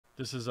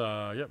This is,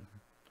 yep.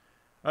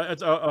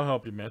 I'll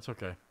help you, man. It's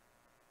okay.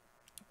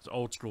 It's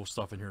old school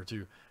stuff in here,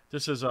 too.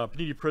 This is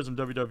Panini Prizm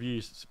WWE.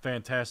 It's a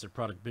fantastic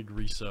product. Big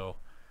resale.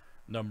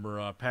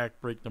 Pack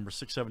break number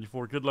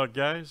 674. Good luck,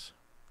 guys.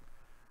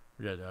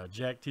 We got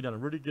Jack T down to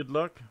Rudy. Good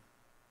luck.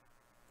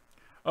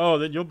 Oh,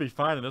 then you'll be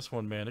fine in this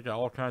one, man. They got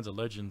all kinds of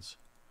legends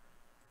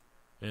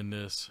in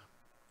this.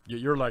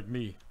 You're like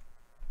me.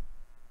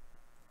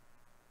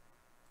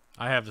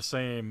 I have the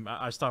same.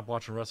 I stopped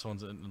watching wrestling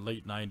in the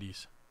late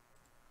 90s.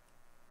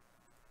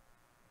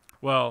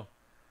 Well,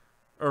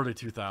 early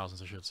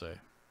 2000s, I should say.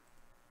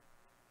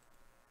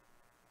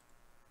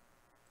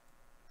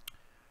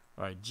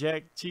 All right,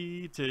 Jack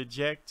T to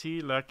Jack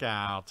T, look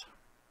out.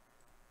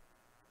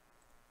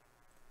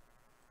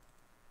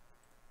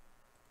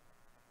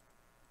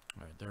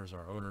 All right, there's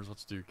our owners.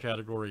 Let's do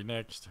category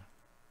next.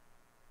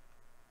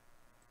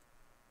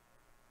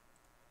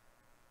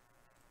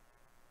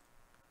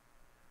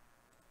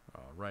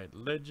 All right,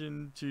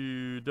 legend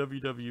to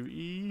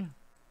WWE.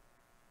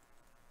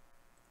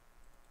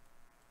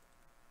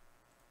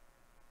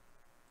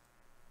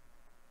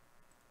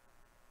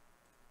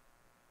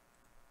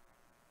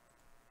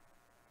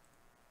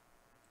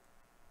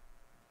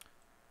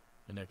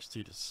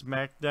 NXT to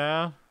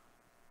SmackDown.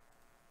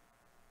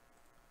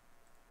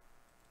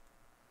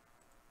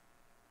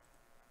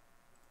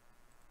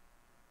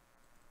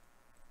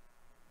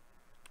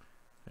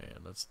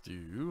 And let's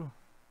do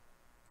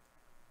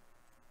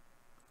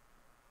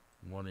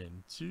 1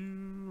 and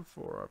 2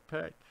 for our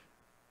pack.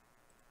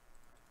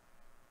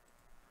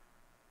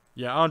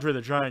 Yeah, Andre the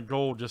Giant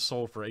Gold just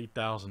sold for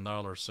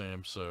 $8,000,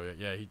 Sam. So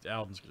yeah,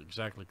 Alden's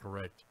exactly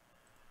correct.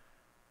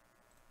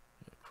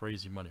 Yeah,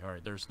 crazy money. All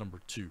right, there's number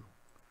 2.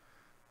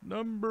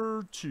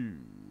 Number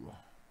 2.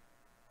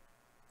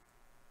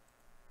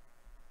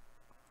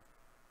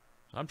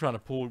 I'm trying to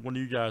pull one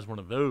of you guys one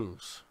of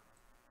those.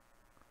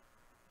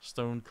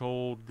 Stone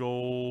Cold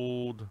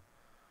Gold,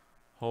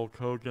 Hulk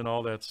Hogan,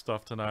 all that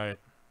stuff tonight.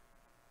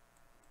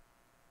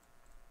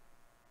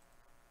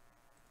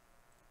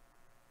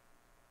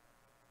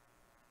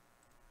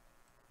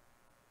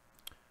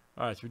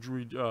 All right, so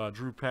we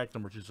drew pack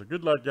number 2. So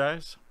good luck,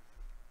 guys.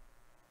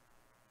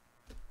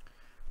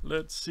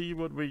 Let's see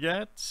what we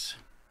get.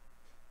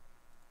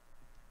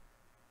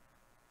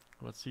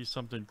 Let's see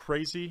something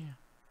crazy.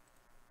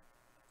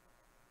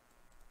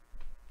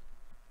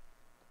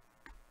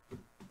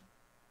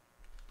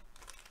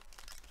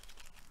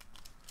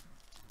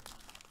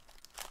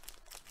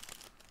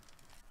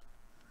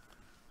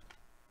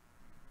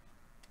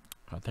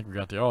 I think we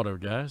got the auto,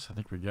 guys. I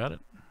think we got it.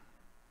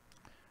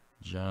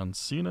 John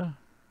Cena.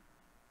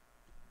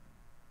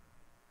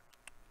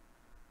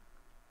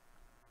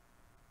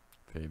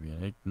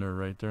 Fabian Aichner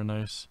right there,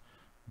 nice.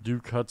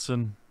 Duke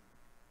Hudson.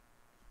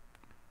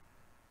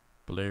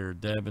 Blair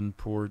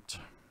Davenport.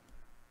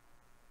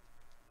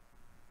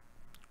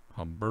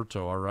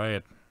 Humberto, all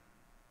right.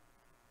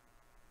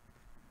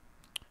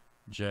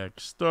 Jack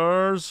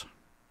Stars.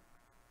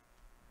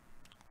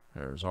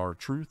 There's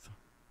R-Truth.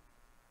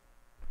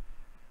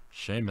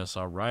 Sheamus,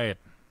 all right.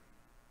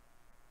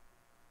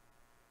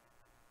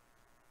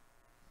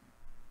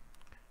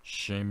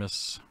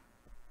 Sheamus.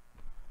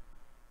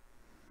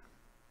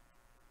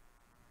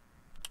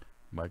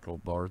 Michael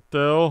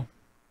Barthel.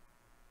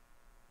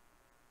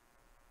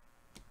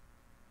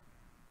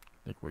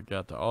 I think we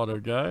got the auto,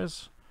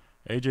 guys.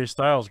 AJ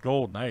Styles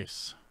Gold,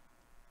 nice.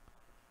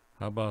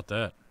 How about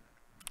that?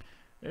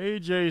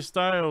 AJ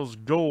Styles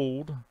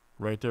Gold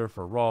right there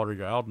for Raw. There you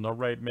go, Alden. All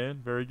right,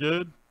 man. Very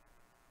good.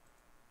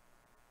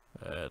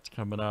 That's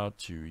coming out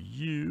to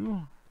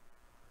you.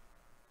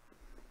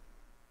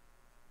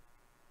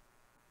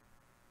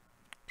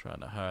 Trying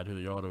to hide who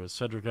the auto is.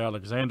 Cedric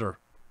Alexander.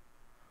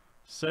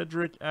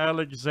 Cedric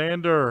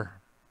Alexander.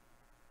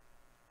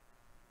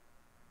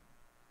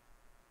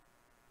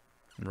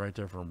 And right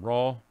there from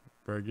Raw.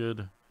 Very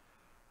good.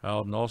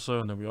 Alden also.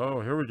 And then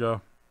here we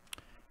go.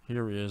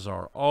 Here is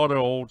our auto,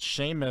 old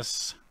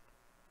Sheamus.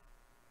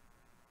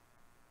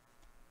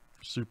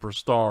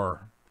 Superstar.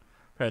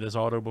 I've had his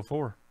auto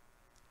before.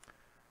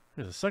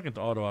 Here's the second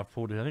auto I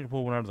pulled. I think I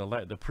pulled one out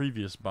of the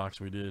previous box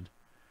we did.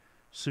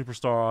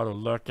 Superstar auto,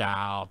 look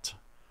out.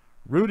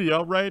 Rudy,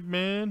 all right,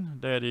 man.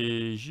 That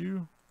is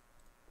you.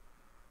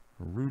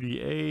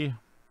 Rudy A.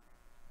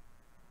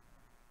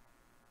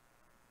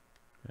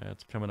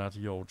 That's coming out to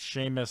the old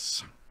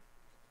Sheamus.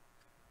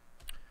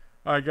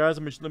 All right, guys.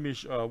 Let me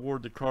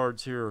award the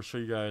cards here. I'll show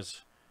you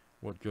guys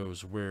what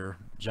goes where.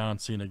 John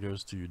Cena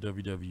goes to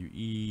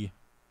WWE.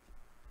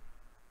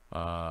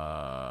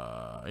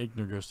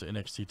 Aichner goes to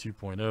NXT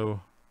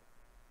 2.0.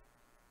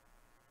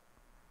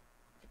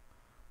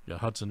 Yeah,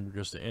 Hudson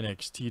goes to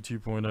NXT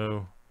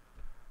 2.0.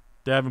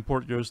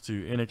 Davenport goes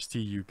to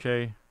NXT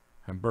UK.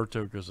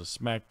 Humberto goes to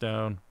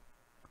SmackDown.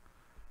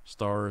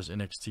 Stars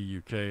NXT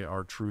UK.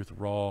 R-Truth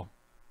Raw.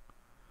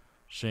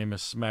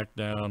 Sheamus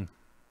SmackDown.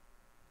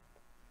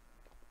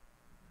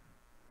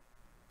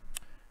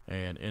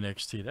 And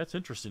NXT. That's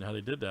interesting how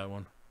they did that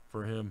one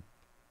for him.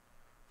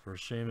 For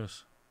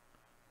Sheamus.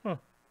 Huh.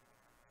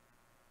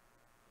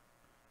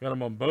 Got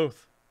him on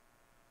both.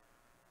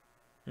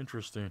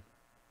 Interesting.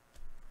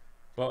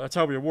 Well, that's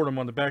how we award them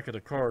on the back of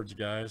the cards,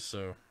 guys.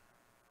 So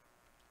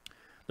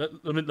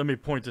let me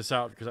point this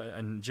out because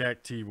and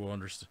Jack T will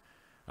understand.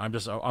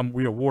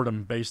 We award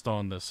them based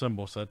on the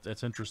symbol, so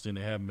that's interesting.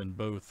 They have them in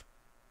both.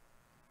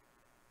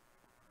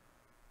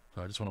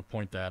 So I just want to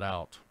point that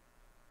out.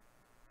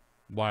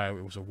 Why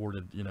it was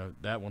awarded, you know,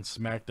 that one's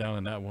SmackDown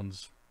and that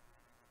one's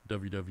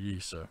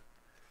WWE. So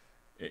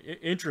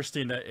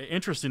interesting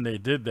they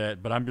did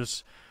that. But I'm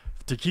just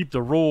to keep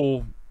the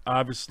rule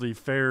obviously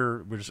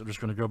fair. We're just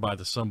going to go by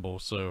the symbol.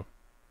 So.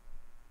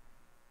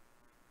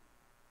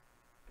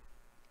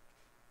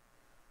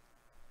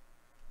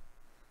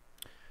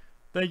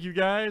 Thank you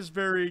guys.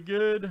 Very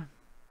good.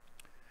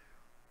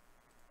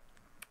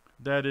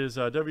 That is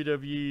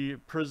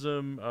WWE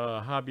Prizm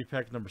Hobby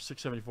Pack number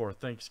 674.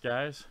 Thanks,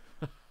 guys.